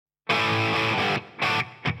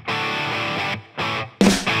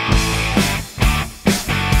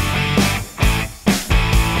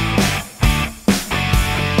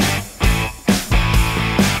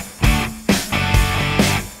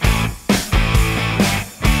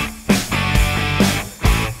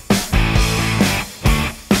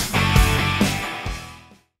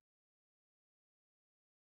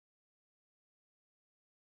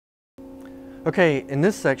Okay, in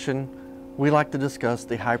this section, we like to discuss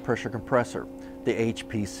the high pressure compressor, the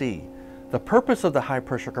HPC. The purpose of the high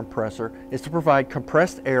pressure compressor is to provide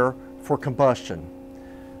compressed air for combustion.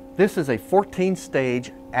 This is a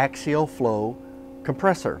 14-stage axial flow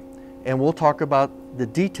compressor, and we'll talk about the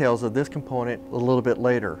details of this component a little bit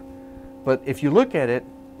later. But if you look at it,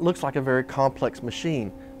 it looks like a very complex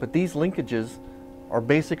machine, but these linkages are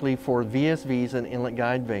basically for VSVs and inlet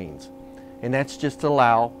guide vanes, and that's just to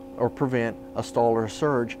allow or prevent a stall or a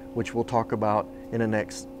surge, which we'll talk about in the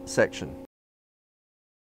next section.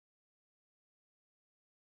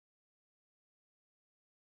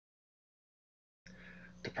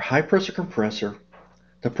 The high pressure compressor,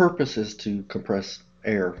 the purpose is to compress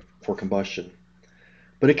air for combustion,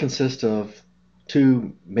 but it consists of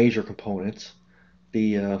two major components.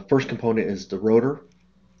 The first component is the rotor,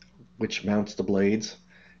 which mounts the blades,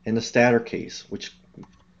 and the stator case, which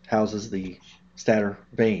houses the stator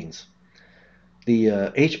vanes. The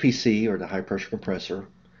HPC, or the high pressure compressor,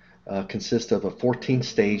 consists of a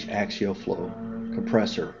 14-stage axial flow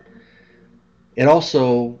compressor. It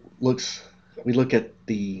also looks, we look at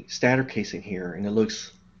the stator casing here, and it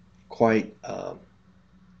looks quite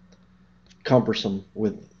cumbersome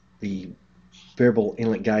with the variable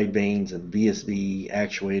inlet guide vanes and VSV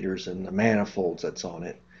actuators and the manifolds that's on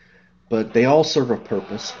it. But they all serve a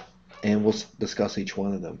purpose, and we'll discuss each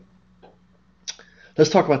one of them. Let's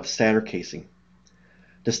talk about the stator casing.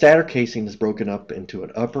 The stator casing is broken up into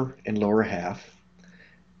an upper and lower half.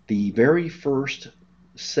 The very first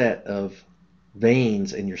set of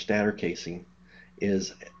vanes in your stator casing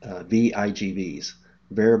is VIGVs,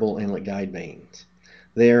 variable inlet guide vanes.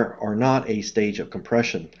 There are not a stage of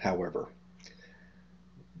compression, however.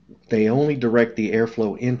 They only direct the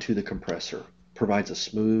airflow into the compressor, provides a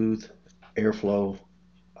smooth airflow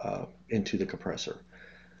into the compressor.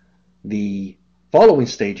 The following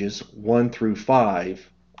stages, 1 through 5,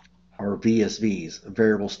 are VSVs,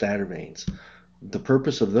 variable stator vanes. The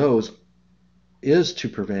purpose of those is to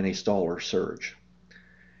prevent a stall or surge.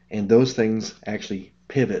 And those things actually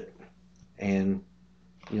pivot and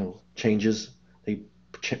changes, they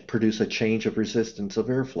produce a change of resistance of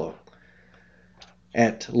airflow.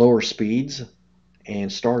 At lower speeds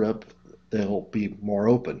and startup, they'll be more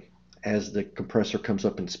open. As the compressor comes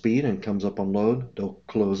up in speed and comes up on load, they'll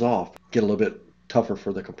close off, get a little bit tougher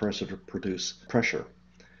for the compressor to produce pressure.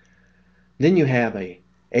 Then you have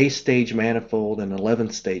a stage manifold and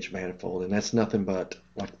 11th stage manifold, and that's nothing but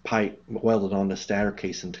like pipe welded on the stator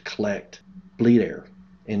casing to collect bleed air.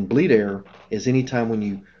 And bleed air is any time when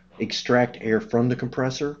you extract air from the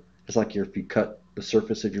compressor. It's like if you cut the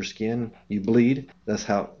surface of your skin, you bleed. That's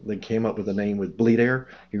how they came up with the name with bleed air.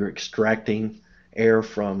 You're extracting air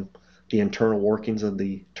from the internal workings of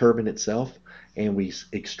the turbine itself, and we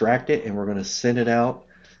extract it, and we're going to send it out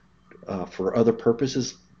for other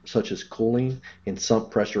purposes such as cooling and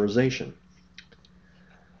sump pressurization.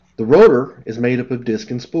 The rotor is made up of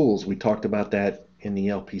disc and spools. We talked about that in the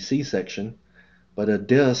LPC section, but a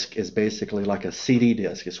disc is basically like a CD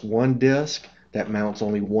disc. It's one disc that mounts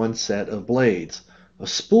only one set of blades. A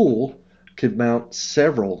spool could mount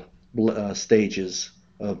several stages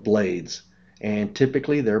of blades, and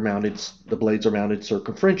typically the blades are mounted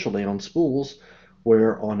circumferentially on spools,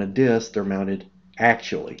 where on a disc they're mounted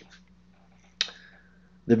axially.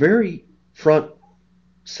 The very front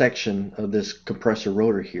section of this compressor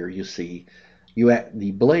rotor here, you see,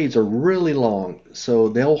 the blades are really long, so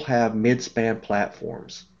they'll have mid-span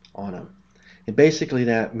platforms on them. And basically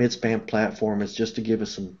that mid-span platform is just to give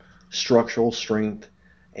us some structural strength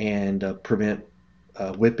and prevent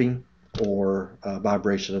whipping or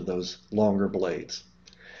vibration of those longer blades.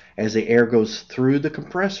 As the air goes through the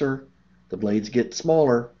compressor, the blades get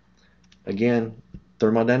smaller. Again,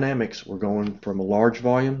 thermodynamics, we're going from a large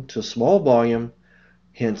volume to a small volume,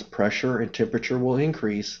 hence pressure and temperature will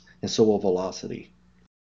increase, and so will velocity.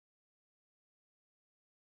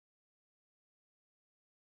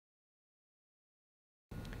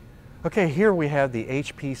 Okay, here we have the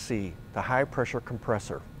HPC, the high pressure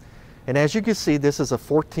compressor. And as you can see, this is a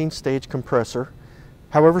 14-stage compressor.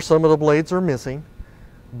 However, some of the blades are missing,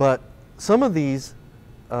 but some of these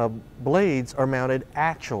blades are mounted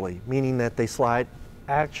axially, meaning that they slide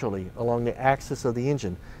axially along the axis of the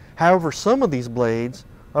engine. However, some of these blades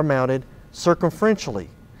are mounted circumferentially.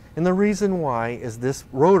 And the reason why is this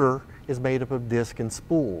rotor is made up of disc and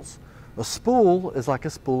spools. A spool is like a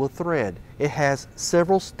spool of thread. It has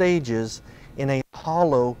several stages in a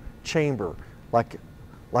hollow chamber, like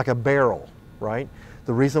a barrel, right?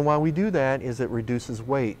 The reason why we do that is it reduces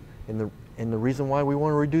weight. And the reason why we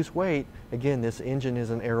want to reduce weight, again, this engine is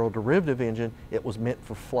an aeroderivative engine. It was meant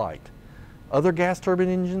for flight. Other gas turbine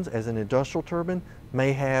engines, as an industrial turbine,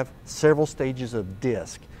 may have several stages of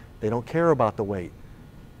disk. They don't care about the weight.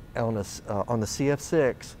 On the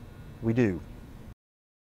CF6, we do.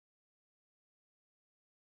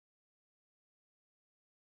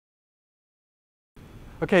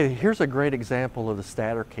 Okay, here's a great example of the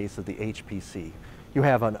stator case of the HPC. You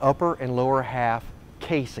have an upper and lower half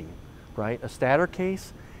casing, right? A stator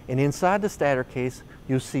case, and inside the stator case,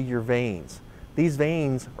 you'll see your vanes. These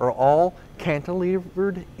vanes are all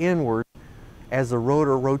cantilevered inward as the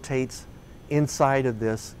rotor rotates inside of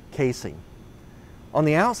this casing. On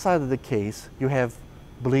the outside of the case, you have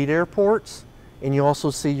bleed air ports, and you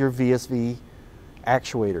also see your VSV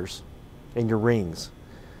actuators and your rings.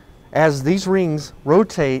 As these rings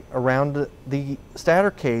rotate around the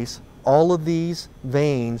stator case, all of these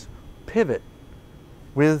vanes pivot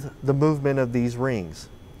with the movement of these rings,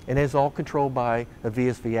 and it's all controlled by a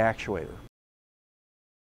VSV actuator.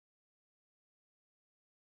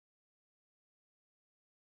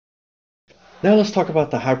 Now let's talk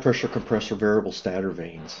about the high pressure compressor variable stator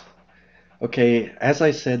vanes. Okay, as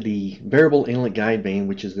I said, the variable inlet guide vane,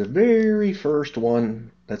 which is the very first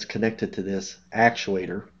one that's connected to this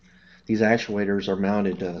actuator. These actuators are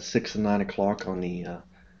mounted 6 and 9 o'clock on the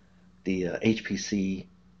HPC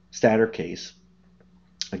stator case.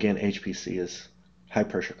 Again, HPC is high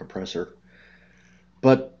pressure compressor.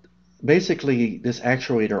 But basically, this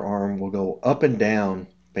actuator arm will go up and down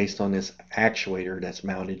based on this actuator that's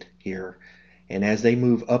mounted here. And as they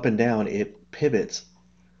move up and down, it pivots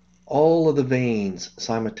all of the vanes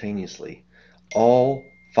simultaneously. All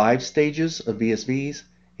 5 stages of VSVs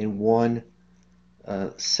and 1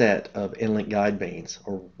 set of inlet guide vanes,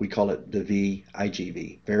 or we call it the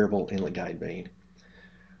VIGV, variable inlet guide vane.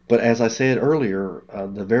 But as I said earlier,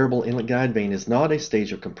 the variable inlet guide vane is not a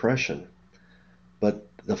stage of compression, but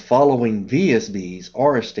the following VSVs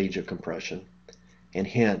are a stage of compression, and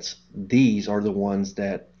hence these are the ones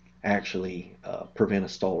that actually prevent a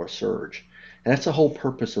stall or surge. And that's the whole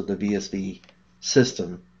purpose of the VSV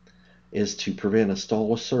system, is to prevent a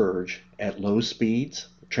stall or surge at low speeds,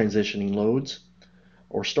 transitioning loads,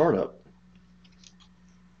 or startup.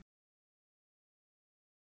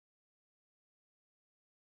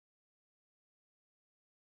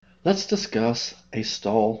 Let's discuss a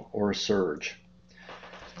stall or a surge.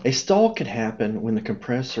 A stall can happen when the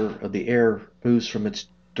compressor of the air moves from its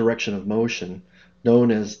direction of motion,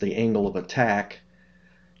 known as the angle of attack,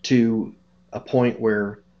 to a point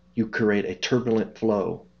where you create a turbulent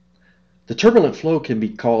flow. The turbulent flow can be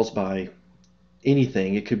caused by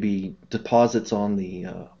anything. It could be deposits on the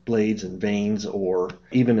blades and vanes, or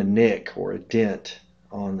even a nick or a dent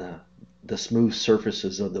on the smooth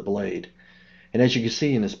surfaces of the blade. And as you can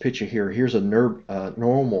see in this picture here, here's a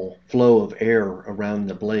normal flow of air around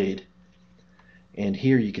the blade, and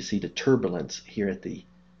here you can see the turbulence here at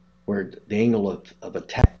where the angle of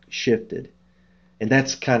attack shifted, and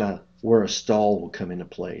that's kind of where a stall will come into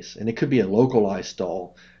place. And it could be a localized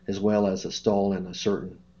stall as well as a stall in a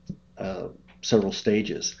certain several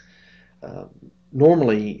stages.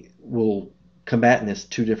 Normally, we'll combat this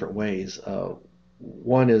 2 different ways.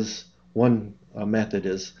 One method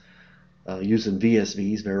is using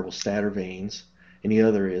VSVs, variable stator vanes, and the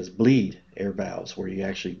other is bleed air valves, where you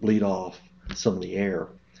actually bleed off some of the air.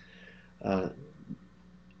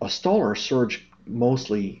 A stall or surge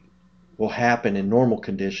mostly will happen in normal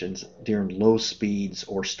conditions during low speeds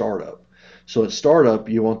or startup. So at startup,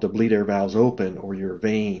 you want the bleed air valves open, or your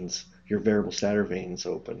vanes, your variable stator vanes,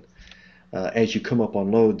 open. As you come up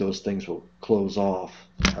on load, those things will close off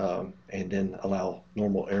and then allow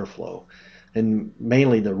normal airflow. And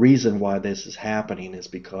mainly the reason why this is happening is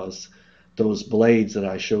because those blades that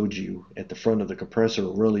I showed you at the front of the compressor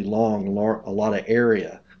are really long, a lot of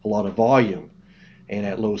area, a lot of volume. And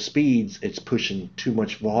at low speeds, it's pushing too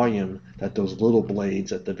much volume that those little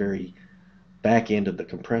blades at the very back end of the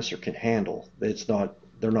compressor can handle.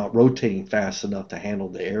 They're not rotating fast enough to handle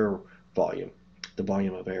the air volume, the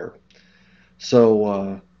volume of air.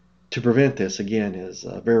 So to prevent this, again, is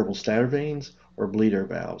variable stator vanes or bleed air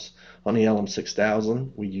valves. On the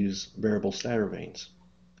LM6000, we use variable stator vanes.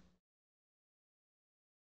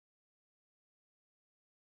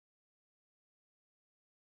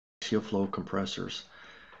 Axial flow compressors.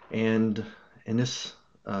 And in this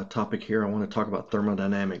topic here, I want to talk about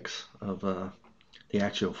thermodynamics of the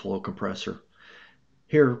axial flow compressor.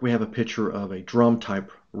 Here we have a picture of a drum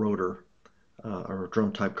type rotor or a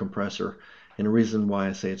drum type compressor. And the reason why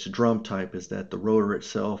I say it's a drum type is that the rotor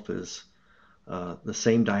itself is the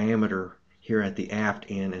same diameter here at the aft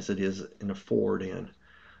end as it is in the forward end.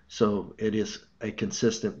 So it is a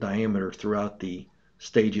consistent diameter throughout the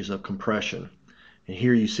stages of compression. And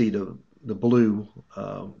here you see the the blue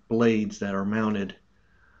blades that are mounted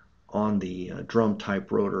on the drum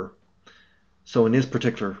type rotor. So in this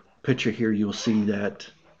particular picture here, you'll see that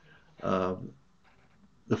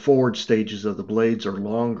the forward stages of the blades are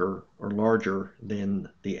longer or larger than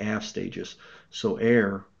the aft stages.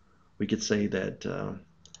 So we could say that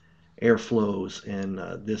air flows in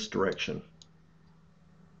this direction.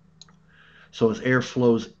 So as air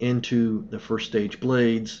flows into the first stage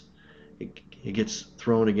blades, it gets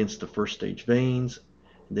thrown against the first stage vanes.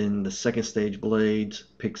 Then the second stage blades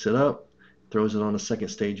picks it up, throws it on the second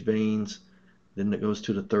stage vanes. Then it goes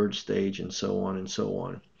to the third stage, and so on and so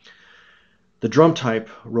on. The drum type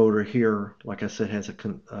rotor here, like I said, has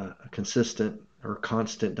a consistent or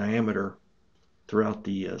constant diameter throughout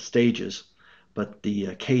the stages, but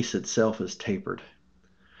the case itself is tapered.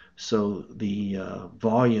 So the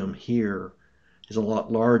volume here is a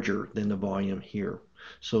lot larger than the volume here.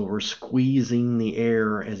 So we're squeezing the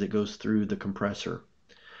air as it goes through the compressor.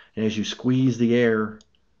 And as you squeeze the air,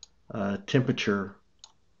 temperature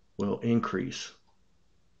will increase.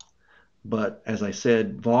 But as I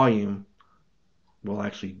said, volume will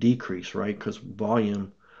actually decrease, right? Because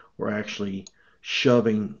volume, we're actually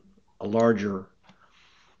shoving a larger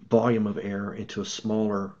volume of air into a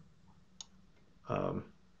smaller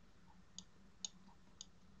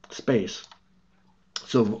space.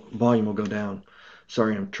 So volume will go down.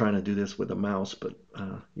 Sorry, I'm trying to do this with a mouse, but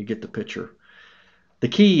you get the picture. The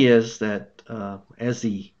key is that as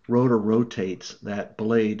the rotor rotates, that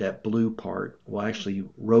blade, that blue part, will actually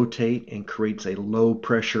rotate and creates a low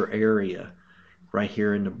pressure area right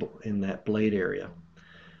here in that blade area.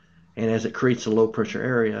 And as it creates a low pressure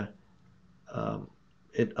area,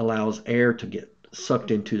 it allows air to get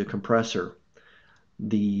sucked into the compressor.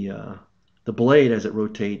 The blade, as it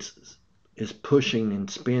rotates, is pushing and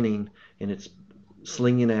spinning, and it's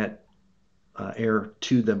slinging that air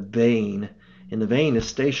to the vane, and the vane is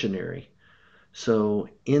stationary. So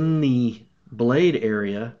in the blade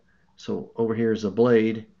area, so over here is a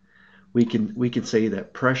blade, we can say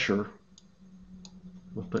that pressure,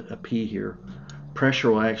 we'll put a P here,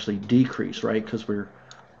 pressure will actually decrease, right? Because we're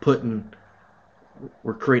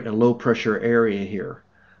creating a low pressure area here.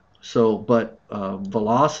 So, but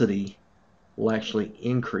velocity will actually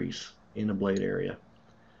increase in the blade area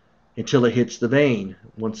until it hits the vane.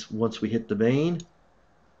 Once we hit the vane,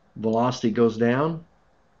 velocity goes down,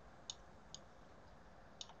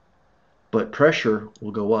 but pressure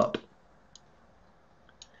will go up.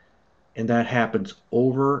 And that happens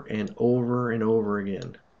over and over and over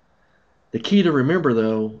again. The key to remember,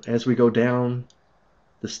 though, as we go down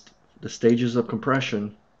the stages of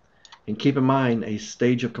compression, and keep in mind, a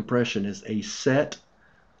stage of compression is a set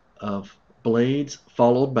of blades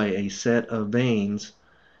followed by a set of vanes.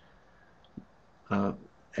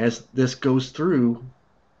 As this goes through,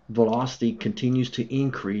 velocity continues to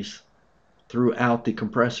increase throughout the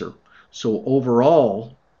compressor. So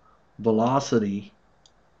overall, velocity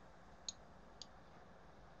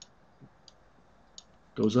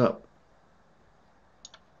goes up,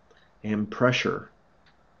 and pressure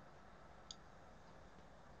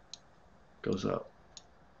goes up.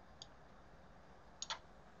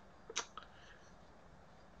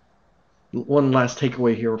 One last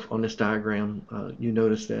takeaway here on this diagram, you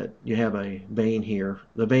notice that you have a vane here.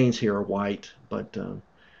 The vanes here are white, but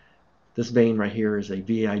this vane right here is a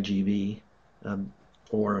VIGV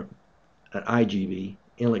or an IGV,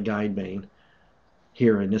 inlet guide vane.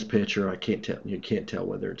 Here in this picture, you can't tell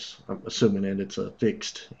whether it's, I'm assuming that it's a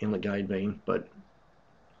fixed inlet guide vane, but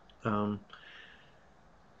the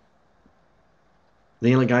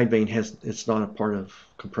inlet guide vane it's not a part of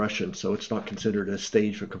compression, so it's not considered a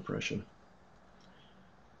stage for compression.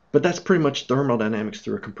 But that's pretty much thermodynamics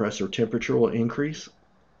through a compressor. Temperature will increase,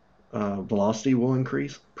 velocity will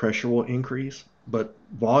increase, pressure will increase, but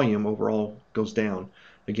volume overall goes down,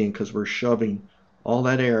 again, because we're shoving all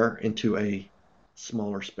that air into a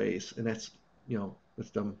smaller space, and that's, it's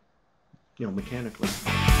done, mechanically.